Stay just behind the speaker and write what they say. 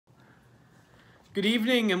Good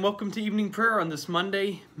evening and welcome to evening prayer on this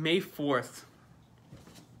Monday, May 4th.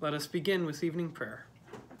 Let us begin with evening prayer.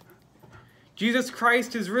 Jesus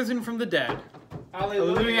Christ is risen from the dead.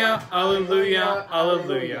 Alleluia, alleluia,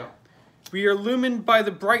 alleluia. We are illumined by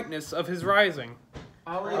the brightness of his rising.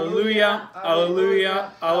 Alleluia,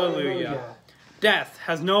 alleluia, alleluia. Death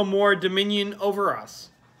has no more dominion over us.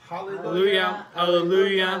 Alleluia,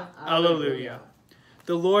 alleluia, alleluia.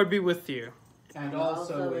 The Lord be with you. And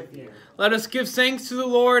also with you. Let us give thanks to the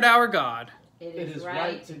Lord our God. It is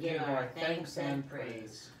right to give our thanks and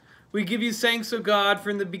praise. We give you thanks, O God,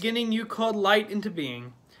 for in the beginning you called light into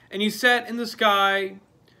being, and you set in the sky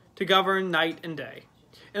to govern night and day.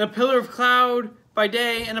 In a pillar of cloud by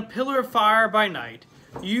day and a pillar of fire by night,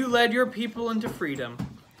 you led your people into freedom.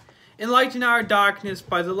 Enlighten our darkness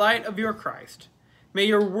by the light of your Christ. May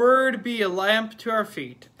your word be a lamp to our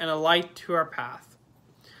feet and a light to our path.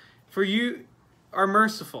 For you are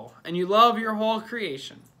merciful, and you love your whole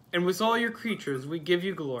creation, and with all your creatures we give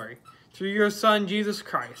you glory, through your Son, Jesus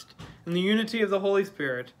Christ, in the unity of the Holy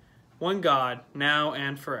Spirit, one God, now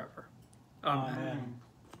and forever. Amen. Amen.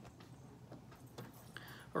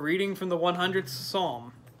 A reading from the 100th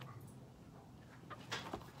Psalm.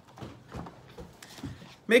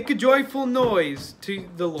 Make a joyful noise to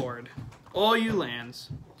the Lord, all you lands.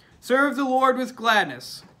 Serve the Lord with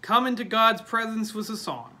gladness. Come into God's presence with a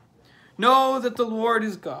song. Know that the Lord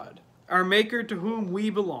is God, our Maker, to whom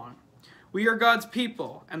we belong. We are God's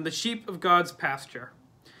people and the sheep of God's pasture.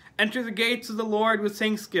 Enter the gates of the Lord with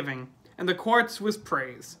thanksgiving and the courts with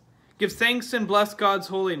praise. Give thanks and bless God's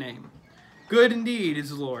holy name. Good indeed is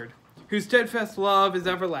the Lord, whose steadfast love is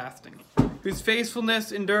everlasting, whose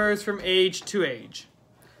faithfulness endures from age to age.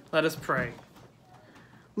 Let us pray.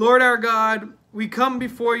 Lord our God, we come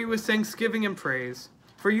before you with thanksgiving and praise.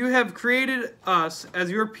 For you have created us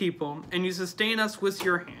as your people, and you sustain us with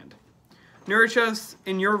your hand. Nourish us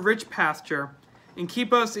in your rich pasture, and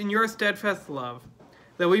keep us in your steadfast love,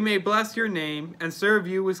 that we may bless your name and serve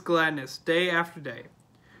you with gladness day after day.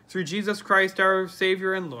 Through Jesus Christ, our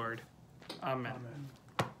Savior and Lord. Amen.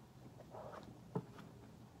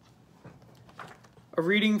 A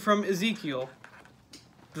reading from Ezekiel,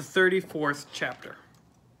 the 34th chapter.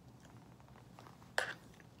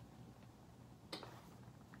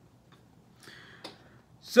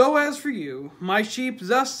 So as for you, my sheep,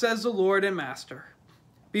 thus says the Lord and Master,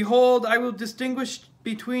 behold, I will distinguish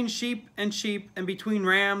between sheep, and between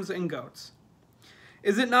rams and goats.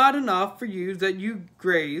 Is it not enough for you that you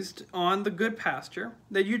grazed on the good pasture,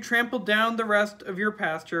 that you trampled down the rest of your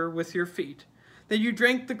pasture with your feet, that you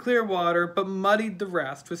drank the clear water, but muddied the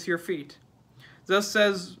rest with your feet? Thus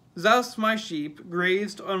my sheep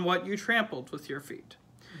grazed on what you trampled with your feet,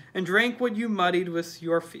 and drank what you muddied with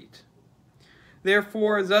your feet.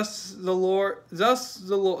 Therefore, thus says the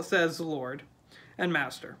Lord and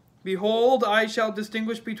Master, behold, I shall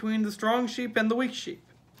distinguish between the strong sheep and the weak sheep,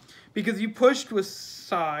 because you pushed with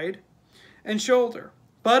side and shoulder,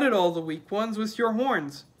 butted all the weak ones with your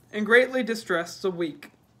horns, and greatly distressed the weak.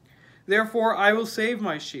 Therefore I will save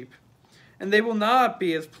my sheep, and they will not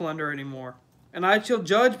be as plunder any more, and I shall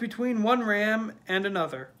judge between one ram and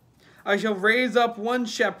another. I shall raise up one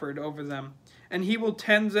shepherd over them, and he will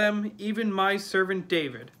tend them, even my servant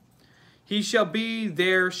David. He shall be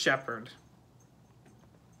their shepherd.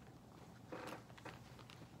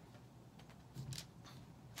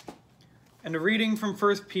 And a reading from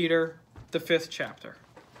 1 Peter, the 5th chapter.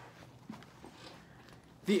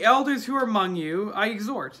 The elders who are among you I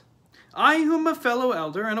exhort, I who am a fellow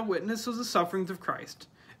elder and a witness of the sufferings of Christ,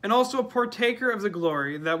 and also a partaker of the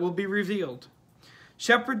glory that will be revealed.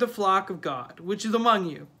 Shepherd the flock of God, which is among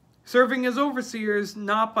you, serving as overseers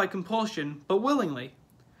not by compulsion, but willingly,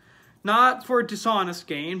 not for dishonest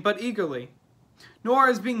gain, but eagerly, nor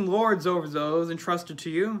as being lords over those entrusted to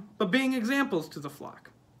you, but being examples to the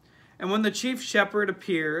flock. And when the chief shepherd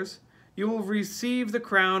appears, you will receive the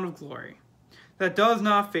crown of glory that does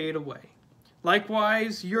not fade away.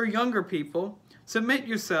 Likewise, your younger people, submit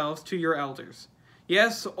yourselves to your elders.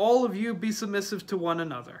 Yes, all of you be submissive to one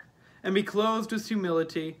another, and be clothed with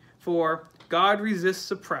humility, for God resists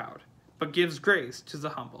the proud, but gives grace to the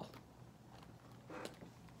humble.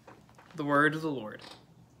 The word of the Lord.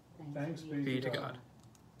 Thanks Be to God.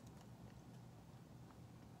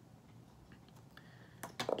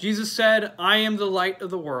 Jesus said, I am the light of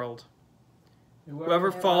the world.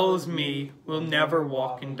 Whoever follows me will never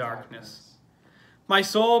walk in darkness. My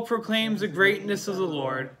soul proclaims the greatness of the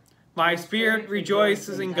Lord. My spirit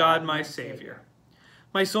rejoices in God my Savior.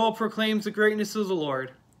 My soul proclaims the greatness of the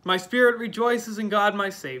Lord. My spirit rejoices in God my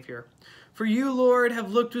Savior. For you, Lord, have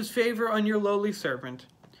looked with favor on your lowly servant.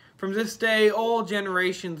 From this day all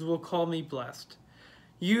generations will call me blessed.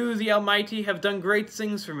 You, the Almighty, have done great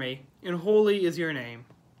things for me, and holy is your name.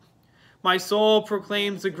 My soul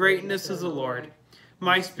proclaims the greatness of the Lord.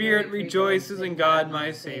 My spirit rejoices in God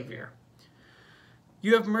my Savior.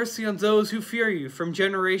 You have mercy on those who fear you from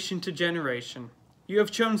generation to generation. You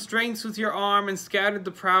have shown strength with your arm and scattered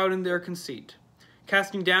the proud in their conceit,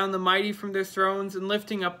 casting down the mighty from their thrones and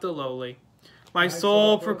lifting up the lowly. My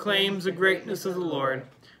soul proclaims the greatness of the Lord.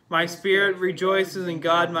 My spirit rejoices in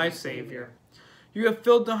God my Savior. You have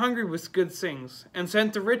filled the hungry with good things and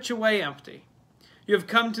sent the rich away empty. You have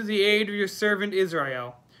come to the aid of your servant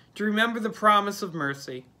Israel, to remember the promise of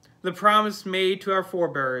mercy, the promise made to our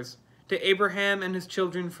forebears, to Abraham and his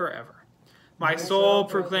children forever. My soul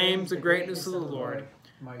proclaims the greatness of the Lord.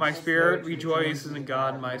 My spirit rejoices in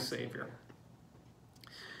God my Savior.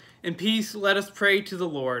 In peace let us pray to the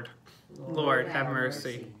Lord. Lord, have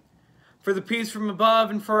mercy. For the peace from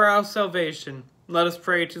above and for our salvation, let us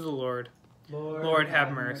pray to the Lord. Lord,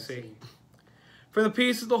 have mercy. For the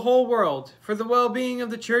peace of the whole world, for the well-being of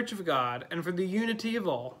the Church of God, and for the unity of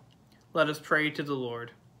all, let us pray to the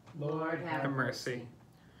Lord. Lord, have mercy.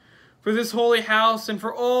 For this holy house, and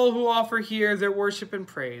for all who offer here their worship and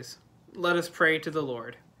praise, let us pray to the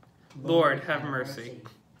Lord. Lord, have mercy.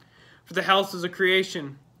 For the houses of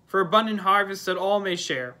creation, for abundant harvests that all may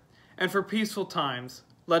share, and for peaceful times,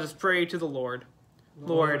 let us pray to the Lord.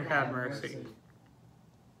 Lord, have mercy.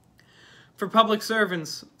 For public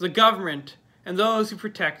servants, the government, and those who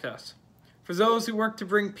protect us, for those who work to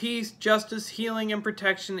bring peace, justice, healing, and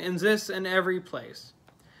protection in this and every place,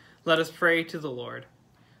 let us pray to the Lord.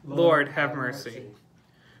 Lord, have mercy.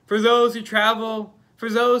 For those who travel, for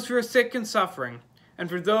those who are sick and suffering, and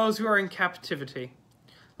for those who are in captivity,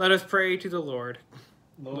 let us pray to the Lord.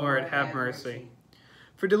 Lord, have mercy.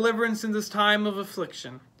 For deliverance in this time of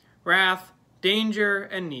affliction, wrath, danger,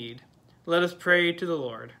 and need, let us pray to the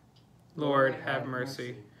Lord. Lord, have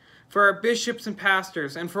mercy. For our bishops and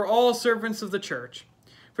pastors, and for all servants of the church,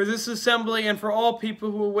 for this assembly, and for all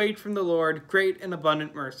people who await from the Lord great and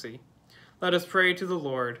abundant mercy, let us pray to the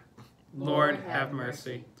Lord. Lord, have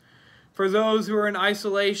mercy. For those who are in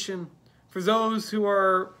isolation, for those who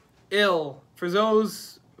are ill, for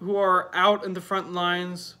those who are out in the front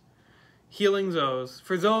lines, healing those,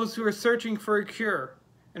 for those who are searching for a cure,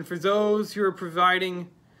 and for those who are providing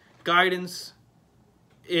guidance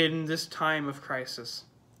in this time of crisis.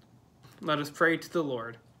 Let us pray to the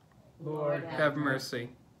Lord. Lord, have mercy.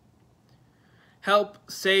 Help,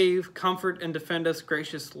 save, comfort, and defend us,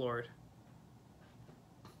 gracious Lord.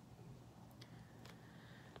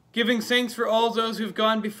 Giving thanks for all those who have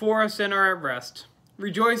gone before us and are at rest,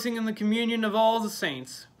 rejoicing in the communion of all the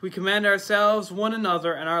saints, we commend ourselves, one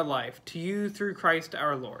another, and our life to you through Christ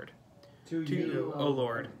our Lord. to you, O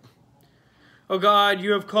Lord. O God,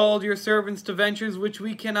 you have called your servants to ventures which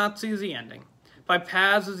we cannot see the ending, by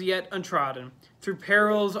paths as yet untrodden, through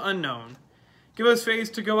perils unknown. Give us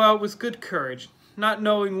faith to go out with good courage, not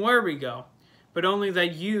knowing where we go, but only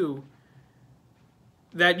that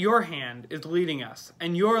your hand is leading us,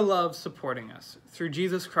 and your love supporting us, through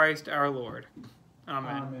Jesus Christ our Lord.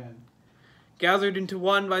 Amen. Amen. Gathered into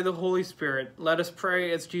one by the Holy Spirit, let us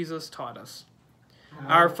pray as Jesus taught us.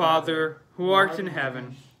 Our Father, who art in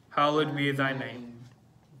heaven, hallowed be thy name.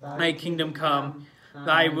 Thy kingdom come,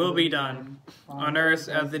 thy will be done, on earth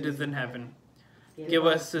as it is in heaven. Give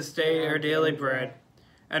us this day our daily bread,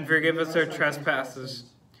 and forgive us our trespasses,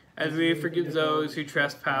 as we forgive those who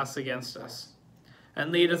trespass against us.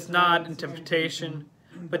 And lead us not into temptation,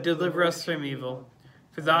 but deliver us from evil.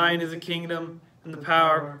 For thine is the kingdom, and the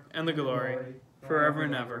power, and the glory, forever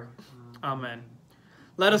and ever. Amen.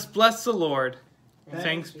 Let us bless the Lord.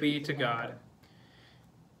 Thanks be to God.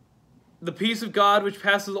 The peace of God, which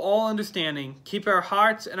passes all understanding, keep our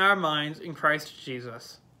hearts and our minds in Christ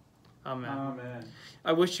Jesus. Amen. Amen.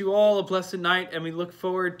 I wish you all a blessed night, and we look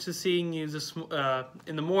forward to seeing you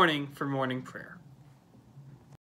in the morning for morning prayer.